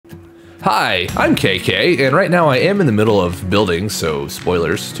Hi, I'm KK, and right now I am in the middle of building, so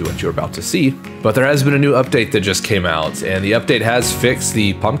spoilers to what you're about to see. But there has been a new update that just came out, and the update has fixed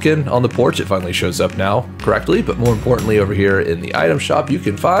the pumpkin on the porch. It finally shows up now correctly, but more importantly, over here in the item shop, you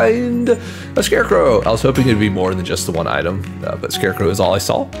can find a scarecrow. I was hoping it'd be more than just the one item, but scarecrow is all I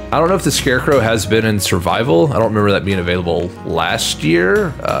saw. I don't know if the scarecrow has been in survival. I don't remember that being available last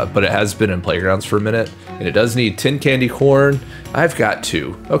year, but it has been in playgrounds for a minute, and it does need 10 candy corn. I've got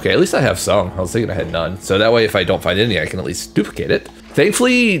 2. Okay, at least I have some. I was thinking I had none. So that way, if I don't find any, I can at least duplicate it.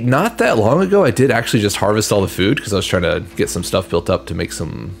 Thankfully, not that long ago, I did actually just harvest all the food because I was trying to get some stuff built up to make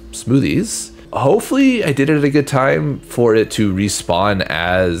some smoothies. Hopefully, I did it at a good time for it to respawn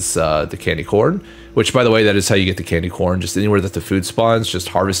as the candy corn, which, by the way, that is how you get the candy corn. Just anywhere that the food spawns, just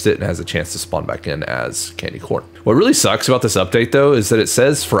harvest it and it has a chance to spawn back in as candy corn. What really sucks about this update, though, is that it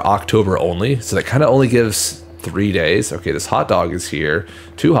says for October only. So that kind of only gives 3 days. Okay, this hot dog is here.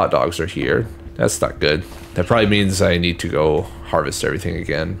 2 hot dogs are here. That's not good. That probably means I need to go harvest everything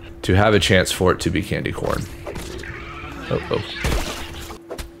again to have a chance for it to be candy corn. Oh.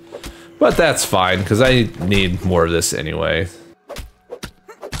 But that's fine, because I need more of this anyway.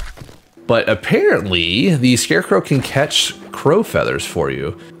 But apparently, the scarecrow can catch crow feathers for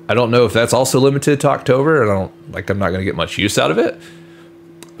you. I don't know if that's also limited to October, and I'm not gonna get much use out of it.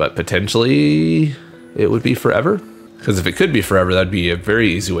 But potentially, it would be forever. Because if it could be forever, that'd be a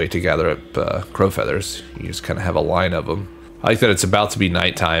very easy way to gather up crow feathers. You just kind of have a line of them. I like that it's about to be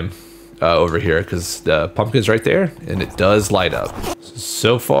nighttime over here because the pumpkin's right there and it does light up.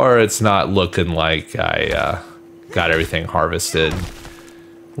 So far, it's not looking like I got everything harvested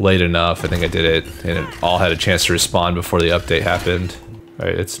late enough. I think I did it and it all had a chance to respawn before the update happened. All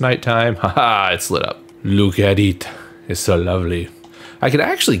right, it's nighttime. Haha, it's lit up. Look at it. It's so lovely. I could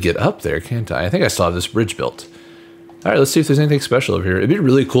actually get up there, can't I? I think I still have this bridge built. All right, let's see if there's anything special over here. It'd be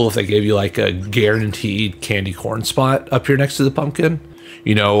really cool if they gave you like a guaranteed candy corn spot up here next to the pumpkin,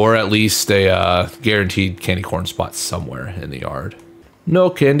 you know, or at least a guaranteed candy corn spot somewhere in the yard. No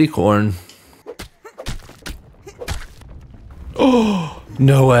candy corn. Oh,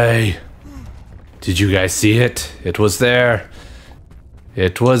 no way. Did you guys see it? It was there.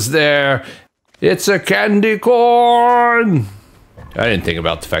 It was there. It's a candy corn. I didn't think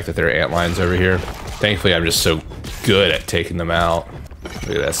about the fact that there are ant lions over here. Thankfully, I'm just so good at taking them out. Look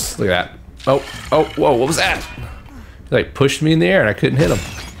at this. Look at that. Oh, whoa, what was that? He like pushed me in the air and I couldn't hit him.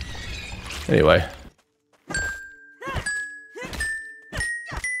 Anyway.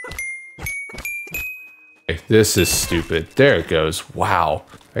 This is stupid. There it goes. Wow.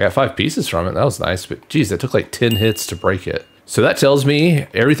 I got 5 pieces from it. That was nice, but geez, that took like 10 hits to break it. So that tells me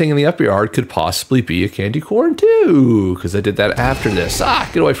everything in the upper yard could possibly be a candy corn too, because I did that after this. Ah,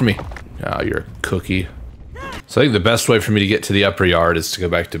 get away from me. Oh, you're a cookie. So I think the best way for me to get to the upper yard is to go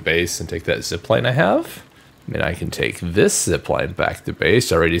back to base and take that zip line I have. And then I can take this zip line back to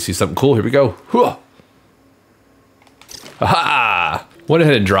base. Already see something cool. Here we go. Hooah! Aha! Went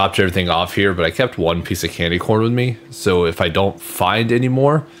ahead and dropped everything off here, but I kept 1 piece of candy corn with me. So if I don't find any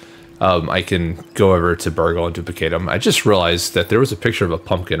more, I can go over to Burgle and duplicate them. I just realized that there was a picture of a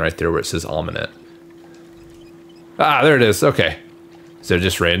pumpkin right there where it says almanac. Ah, there it is. Okay. Is there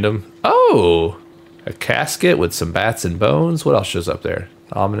just random? Oh! A casket with some bats and bones. What else shows up there?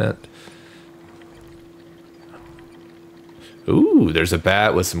 Almanac. Ooh, there's a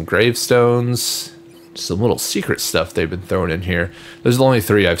bat with some gravestones. Some little secret stuff they've been throwing in here. There's only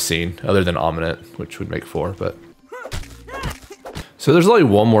 3 I've seen, other than almanac, which would make 4, but... So there's only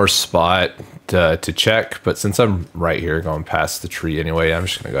 1 more spot to check, but since I'm right here going past the tree anyway, I'm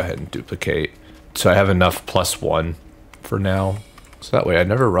just gonna go ahead and duplicate. So I have enough +1 for now. So that way I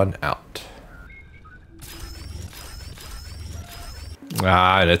never run out.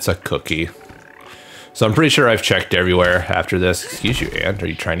 Ah, and it's a cookie. So I'm pretty sure I've checked everywhere after this. Excuse you, ant, are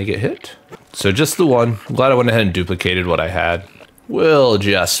you trying to get hit? So just the 1. I'm glad I went ahead and duplicated what I had. We'll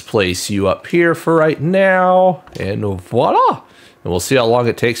just place you up here for right now. And voila! And we'll see how long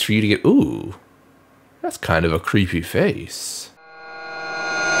it takes for you to get... Ooh, that's kind of a creepy face.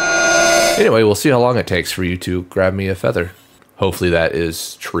 Anyway, we'll see how long it takes for you to grab me a feather. Hopefully that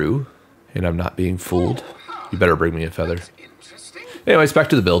is true, and I'm not being fooled. You better bring me a feather. Anyways, back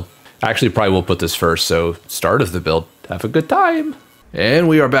to the build. Actually, probably will put this first, so start of the build. Have a good time. And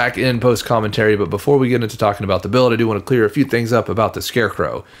we are back in post-commentary, but before we get into talking about the build, I do want to clear a few things up about the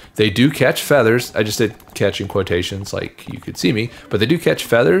scarecrow. They do catch feathers. I just did catch in quotations like you could see me, but they do catch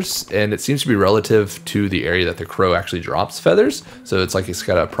feathers, and it seems to be relative to the area that the crow actually drops feathers. So it's like it's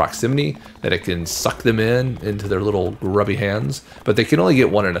got a proximity that it can suck them into their little grubby hands, but they can only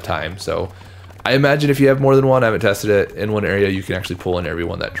get 1 at a time. So I imagine if you have more than one, I haven't tested it, in one area you can actually pull in every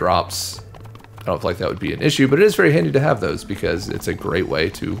one that drops. I don't feel like that would be an issue, but it is very handy to have those because it's a great way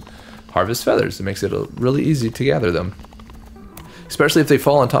to harvest feathers. It makes it really easy to gather them. Especially if they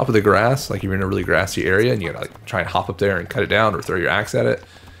fall on top of the grass, like you're in a really grassy area and you gotta like try and hop up there and cut it down or throw your axe at it.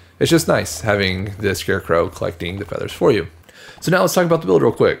 It's just nice having the scarecrow collecting the feathers for you. So now let's talk about the build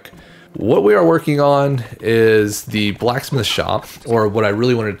real quick. What we are working on is the blacksmith shop, or what I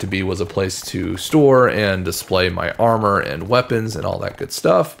really wanted it to be was a place to store and display my armor and weapons and all that good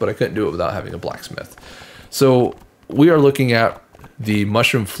stuff, but I couldn't do it without having a blacksmith. So we are looking at the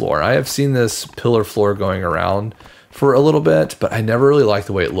mushroom floor. I have seen this pillar floor going around for a little bit, but I never really liked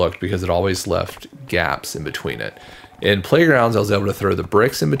the way it looked because it always left gaps in between it. In playgrounds, I was able to throw the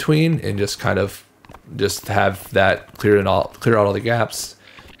bricks in between and just kind of just have that clear out all the gaps.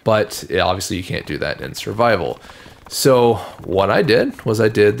 But obviously you can't do that in survival. So what I did was I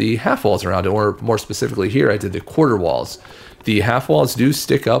did the half walls around it, or more specifically here, I did the quarter walls. The half walls do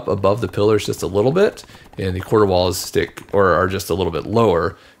stick up above the pillars just a little bit, and the quarter walls stick or are just a little bit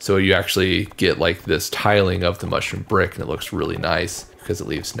lower. So you actually get like this tiling of the mushroom brick, and it looks really nice because it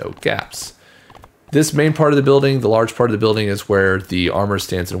leaves no gaps. This main part of the building, the large part of the building, is where the armor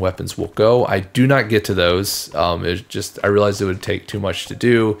stands and weapons will go. I do not get to those. I realized it would take too much to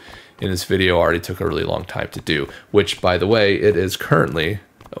do. In this video, already took a really long time to do, which, by the way, it is currently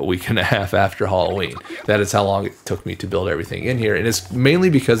a week and a half after Halloween. That is how long it took me to build everything in here. And it's mainly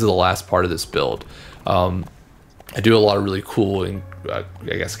because of the last part of this build. I do a lot of really cool and I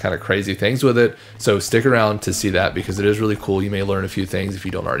guess kind of crazy things with it. So stick around to see that because it is really cool. You may learn a few things if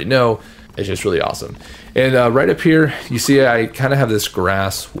you don't already know. It's just really awesome. And right up here, you see I kind of have this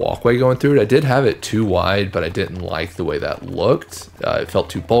grass walkway going through it. I did have it too wide, but I didn't like the way that looked. It felt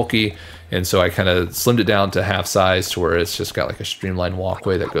too bulky. And so I kind of slimmed it down to half size to where it's just got like a streamlined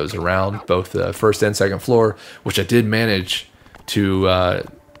walkway that goes around both the first and second floor, which I did manage to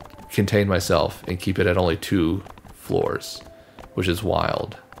contain myself and keep it at only 2 floors, which is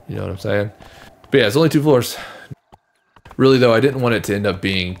wild. You know what I'm saying? But yeah, it's only 2 floors. Really though, I didn't want it to end up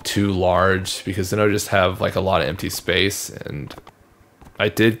being too large because then I would just have like a lot of empty space, and I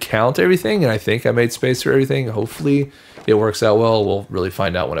did count everything and I think I made space for everything. Hopefully it works out well. We'll really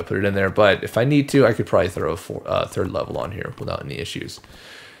find out when I put it in there, but if I need to, I could probably throw a third level on here without any issues.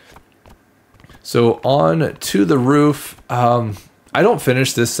 So on to the roof. I don't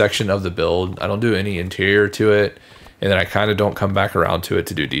finish this section of the build. I don't do any interior to it. And then I kind of don't come back around to it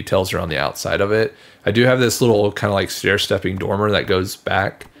to do details around the outside of it. I do have this little kind of like stair-stepping dormer that goes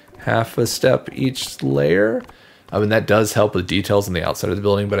back half a step each layer. I mean, that does help with details on the outside of the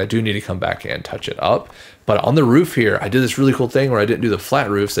building, but I do need to come back and touch it up. But on the roof here, I did this really cool thing where I didn't do the flat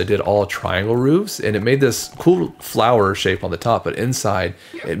roofs. I did all triangle roofs, and it made this cool flower shape on the top, but inside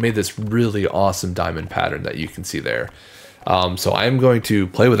it made this really awesome diamond pattern that you can see there. So I'm going to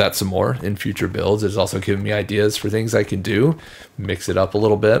play with that some more in future builds. It's also giving me ideas for things I can do, mix it up a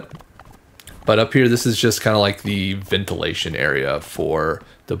little bit. But up here, this is just kind of like the ventilation area for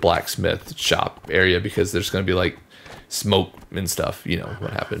the blacksmith shop area because there's going to be like smoke and stuff, you know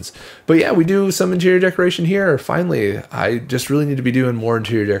what happens. But yeah, we do some interior decoration here. Finally, I just really need to be doing more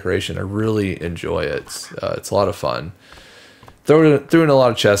interior decoration. I really enjoy it. It's a lot of fun. Threw in a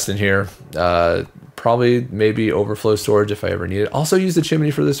lot of chests in here. Probably maybe overflow storage if I ever need it. Also use the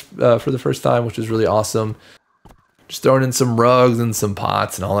chimney for this for the first time, which is really awesome. Just throwing in some rugs and some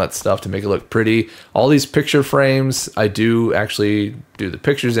pots and all that stuff to make it look pretty. All these picture frames, I do actually do the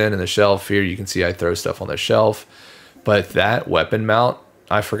pictures in the shelf here. You can see I throw stuff on the shelf. But that weapon mount,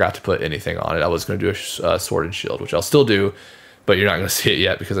 I forgot to put anything on it. I was going to do a sword and shield, which I'll still do, but you're not going to see it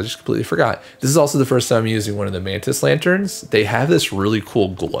yet because I just completely forgot. This is also the first time I'm using one of the mantis lanterns. They have this really cool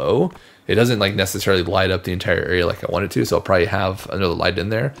glow. It doesn't like necessarily light up the entire area like I want it to, so I'll probably have another light in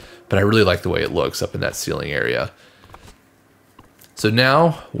there, but I really like the way it looks up in that ceiling area. So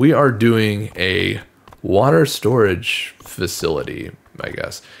now we are doing a water storage facility, I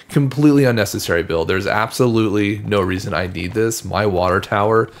guess. Completely unnecessary build. There's absolutely no reason I need this. My water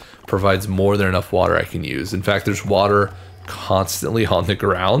tower provides more than enough water I can use. In fact, there's water constantly on the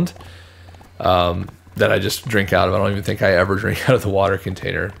ground that I just drink out of. I don't even think I ever drink out of the water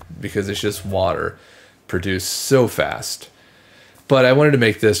container because it's just water produced so fast. But I wanted to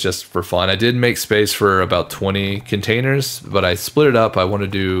make this just for fun. I did make space for about 20 containers, but I split it up. I want to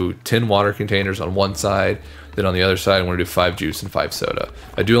do 10 water containers on one side. Then on the other side, I want to do 5 juice and 5 soda.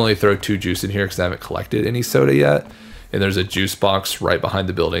 I do only throw 2 juice in here because I haven't collected any soda yet. And there's a juice box right behind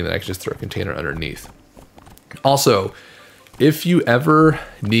the building that I can just throw a container underneath. Also, if you ever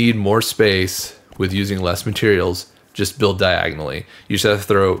need more space with using less materials, just build diagonally. You just have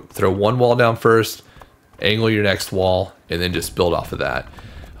to throw one wall down first, angle your next wall, and then just build off of that.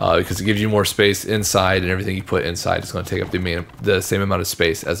 Because it gives you more space inside, and everything you put inside is going to take up the same amount of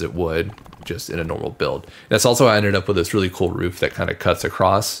space as it would just in a normal build. That's also how I ended up with this really cool roof that kind of cuts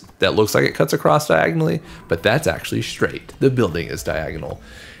across, that looks like it cuts across diagonally, but that's actually straight. The building is diagonal.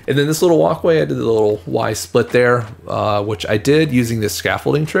 And then this little walkway, I did the little Y split there, which I did using this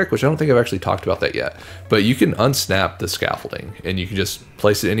scaffolding trick, which I don't think I've actually talked about that yet. But you can unsnap the scaffolding, and you can just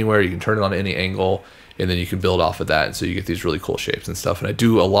place it anywhere. You can turn it on any angle, and then you can build off of that. And so you get these really cool shapes and stuff. And I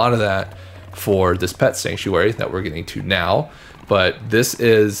do a lot of that for this pet sanctuary that we're getting to now. But this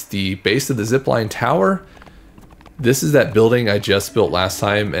is the base of the zipline tower. This is that building I just built last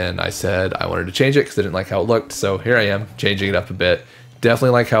time, and I said I wanted to change it because I didn't like how it looked. So here I am, changing it up a bit.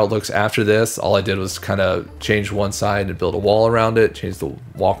 Definitely like how it looks after this. All I did was kind of change one side and build a wall around it, change the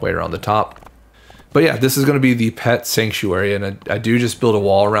walkway around the top. But yeah, this is going to be the pet sanctuary, and I do just build a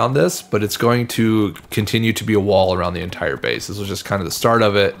wall around this, but it's going to continue to be a wall around the entire base. This was just kind of the start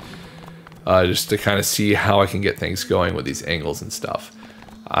of it, just to kind of see how I can get things going with these angles and stuff.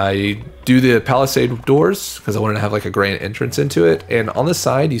 I do the palisade doors because I wanted to have like a grand entrance into it, and on the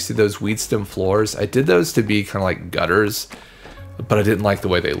side you see those weed stem floors. I did those to be kind of like gutters, but I didn't like the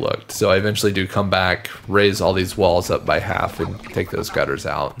way they looked. So I eventually do come back, raise all these walls up by half, and take those gutters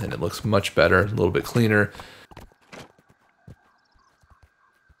out, and it looks much better, a little bit cleaner.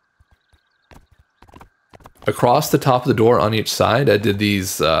 Across the top of the door on each side, I did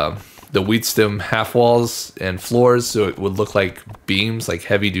these the weed stem half walls and floors, so it would look like beams, like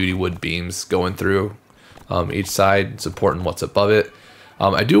heavy duty wood beams going through each side, supporting what's above it.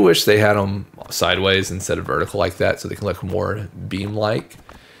 I do wish they had them sideways instead of vertical like that, so they can look more beam-like.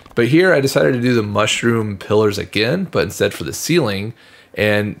 But here I decided to do the mushroom pillars again, but instead for the ceiling.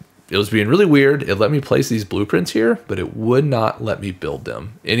 And it was being really weird. It let me place these blueprints here, but it would not let me build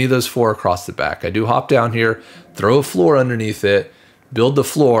them. Any of those four across the back. I do hop down here, throw a floor underneath it, build the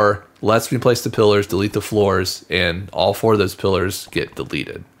floor, lets me place the pillars, delete the floors, and all four of those pillars get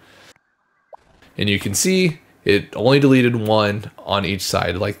deleted. And you can see it only deleted one on each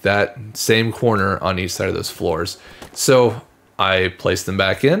side, like that same corner on each side of those floors. So I placed them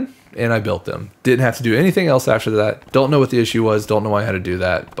back in and I built them. Didn't have to do anything else after that. Don't know what the issue was, don't know why I had to do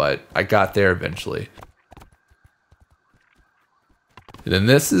that, but I got there eventually. And then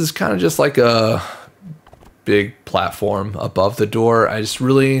this is kind of just like a big platform above the door. I just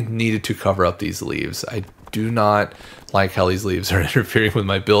really needed to cover up these leaves. I do not like how these leaves are interfering with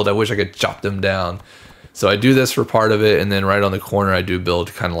my build. I wish I could chop them down. So I do this for part of it, and then right on the corner I do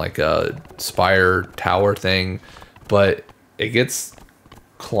build kind of like a spire tower thing, but it gets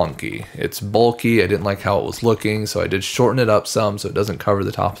clunky. It's bulky. I didn't like how it was looking, so I did shorten it up some so it doesn't cover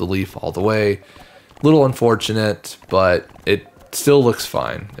the top of the leaf all the way. Little unfortunate, but it still looks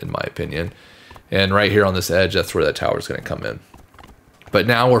fine in my opinion. And right here on this edge, that's where that tower is going to come in. But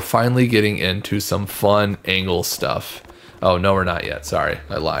now we're finally getting into some fun angle stuff. Oh, no, we're not yet. Sorry,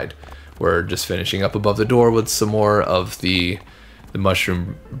 I lied. We're just finishing up above the door with some more of the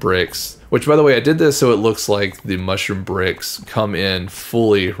mushroom bricks, which by the way, I did this so it looks like the mushroom bricks come in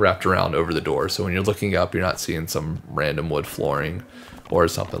fully wrapped around over the door. So when you're looking up, you're not seeing some random wood flooring or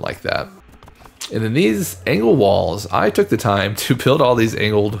something like that. And then these angle walls, I took the time to build all these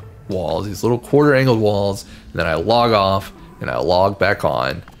angled walls, these little quarter angled walls, and then I log off and I log back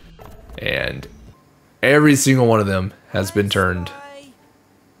on, and every single one of them has been turned.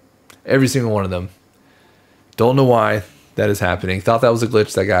 Every single one of them. Don't know why that is happening. Thought that was a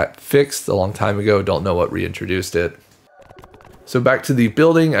glitch that got fixed a long time ago. Don't know what reintroduced it. So back to the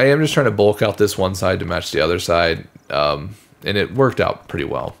building. I am just trying to bulk out this one side to match the other side. And it worked out pretty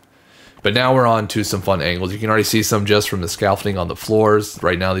well. But now we're on to some fun angles. You can already see some just from the scaffolding on the floors.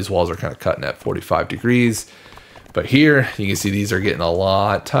 Right now these walls are kind of cutting at 45 degrees. But here you can see these are getting a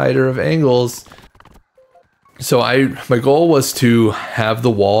lot tighter of angles. So my goal was to have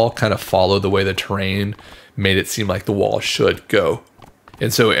the wall kind of follow the way the terrain made it seem like the wall should go.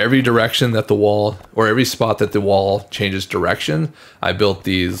 And so every direction that the wall, or every spot that the wall changes direction, I built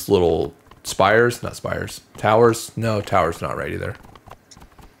these little spires, not spires, towers. No, towers not right either.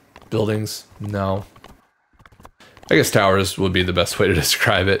 Buildings, no. I guess towers would be the best way to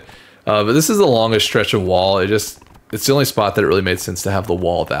describe it. But this is the longest stretch of wall. It's the only spot that it really made sense to have the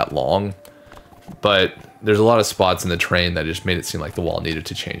wall that long. But there's a lot of spots in the terrain that just made it seem like the wall needed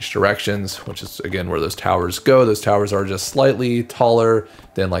to change directions, which is again where those towers go. Those towers are just slightly taller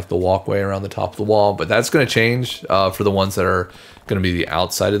than like the walkway around the top of the wall, but that's going to change for the ones that are going to be the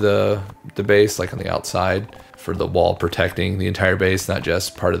outside of the base, like on the outside, for the wall protecting the entire base, not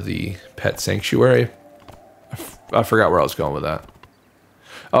just part of the pet sanctuary. I I forgot where I was going with that.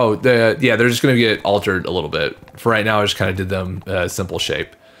 Oh, yeah, they're just going to get altered a little bit. For right now, I just kind of did them simple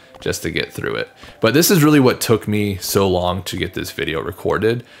shape just to get through it. But this is really what took me so long to get this video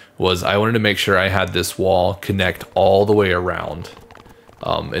recorded, was I wanted to make sure I had this wall connect all the way around.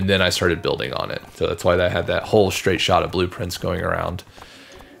 And then I started building on it. So that's why I had that whole straight shot of blueprints going around.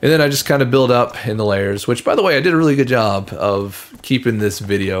 And then I just kind of build up in the layers, which, by the way, I did a really good job of keeping this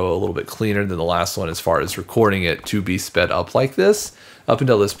video a little bit cleaner than the last one as far as recording it to be sped up like this up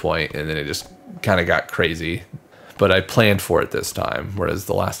until this point, and then it just kind of got crazy. But I planned for it this time, whereas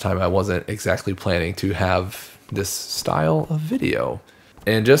the last time I wasn't exactly planning to have this style of video.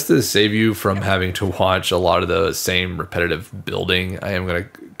 And just to save you from having to watch a lot of the same repetitive building, I am going to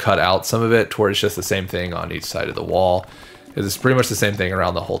cut out some of it to where it's just the same thing on each side of the wall, because it's pretty much the same thing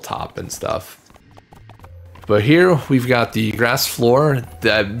around the whole top and stuff. But here we've got the grass floor.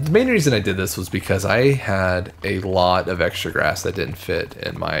 The main reason I did this was because I had a lot of extra grass that didn't fit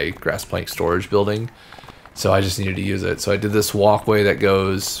in my grass plank storage building. So I just needed to use it. So I did this walkway that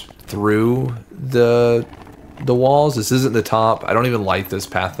goes through the walls. This isn't the top. I don't even light this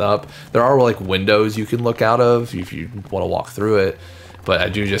path up. There are like windows you can look out of if you want to walk through it. But I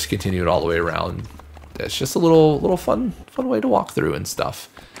do just continue it all the way around. It's just a little fun way to walk through and stuff.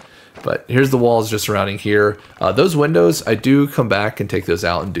 But here's the walls just surrounding here. Those windows, I do come back and take those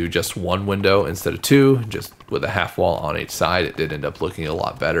out and do just one window instead of two, just with a half wall on each side. It did end up looking a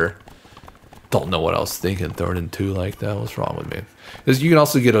lot better. Don't know what I was thinking, throwing in two like that. What's wrong with me? Because you can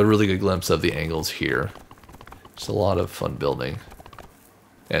also get a really good glimpse of the angles here. It's a lot of fun building.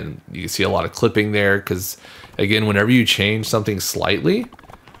 And you can see a lot of clipping there because, again, whenever you change something slightly,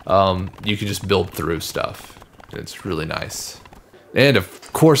 you can just build through stuff. It's really nice. And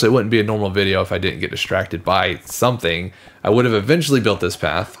of course, it wouldn't be a normal video if I didn't get distracted by something. I would have eventually built this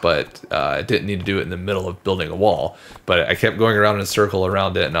path, but I didn't need to do it in the middle of building a wall. But I kept going around in a circle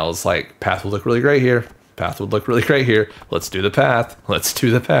around it, and I was like, path would look really great here. Path would look really great here. Let's do the path. Let's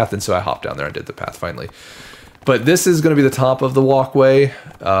do the path. And so I hopped down there and did the path finally. But this is going to be the top of the walkway.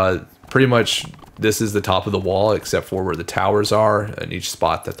 Pretty much this is the top of the wall, except for where the towers are, and each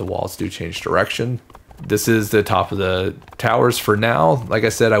spot that the walls do change direction. This is the top of the towers for now. Like I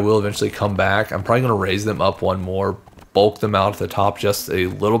said, I will eventually come back. I'm probably going to raise them up one more, bulk them out at the top just a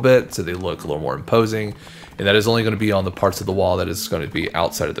little bit so they look a little more imposing. And that is only going to be on the parts of the wall that is going to be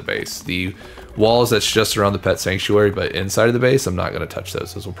outside of the base. The walls that's just around the pet sanctuary, but inside of the base, I'm not going to touch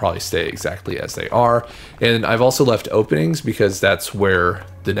those. Those will probably stay exactly as they are. And I've also left openings because that's where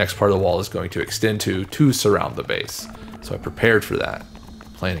the next part of the wall is going to extend to surround the base. So I prepared for that,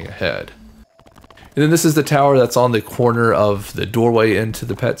 planning ahead. And then this is the tower that's on the corner of the doorway into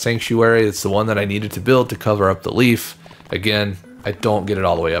the pet sanctuary. It's the one that I needed to build to cover up the leaf. Again, I don't get it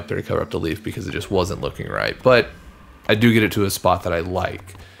all the way up there to cover up the leaf because it just wasn't looking right. But I do get it to a spot that I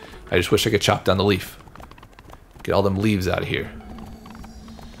like. I just wish I could chop down the leaf. Get all them leaves out of here.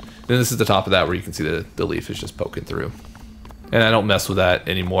 Then this is the top of that where you can see the leaf is just poking through. And I don't mess with that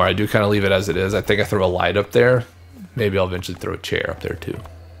anymore. I do kind of leave it as it is. I think I throw a light up there. Maybe I'll eventually throw a chair up there too.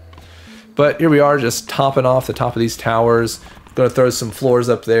 But here we are, just topping off the top of these towers. Going to throw some floors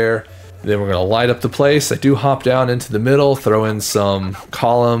up there. Then we're going to light up the place. I do hop down into the middle, throw in some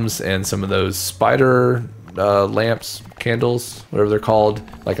columns and some of those spider lamps, candles, whatever they're called,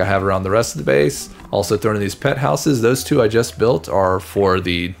 like I have around the rest of the base. Also throwing in these pet houses. Those two I just built are for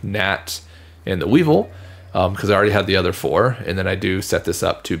the gnat and the weevil, because I already had the other four. And then I do set this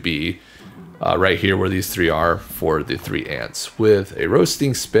up to be right here where these three are for the 3 ants with a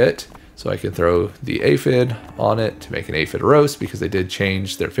roasting spit. So I can throw the aphid on it to make an aphid roast because they did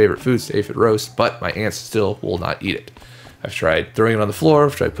change their favorite foods to aphid roast, but my ants still will not eat it. I've tried throwing it on the floor,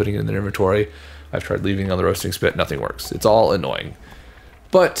 I've tried putting it in their inventory, I've tried leaving it on the roasting spit, nothing works. It's all annoying.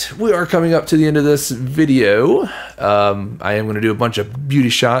 But we are coming up to the end of this video. I am going to do a bunch of beauty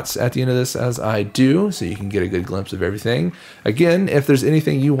shots at the end of this as I do, so you can get a good glimpse of everything. Again, if there's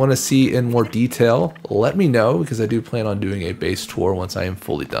anything you want to see in more detail, let me know, because I do plan on doing a base tour once I am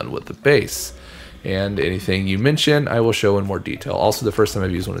fully done with the base. And anything you mention, I will show in more detail. Also, the first time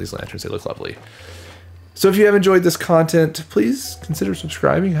I've used one of these lanterns, they look lovely. So if you have enjoyed this content, please consider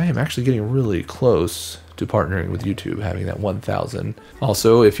subscribing. I am actually getting really close to partnering with YouTube, having that 1,000.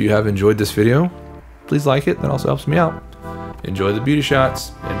 Also, if you have enjoyed this video, please like it. That also helps me out. Enjoy the beauty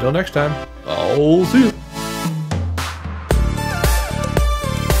shots. Until next time, I'll see you.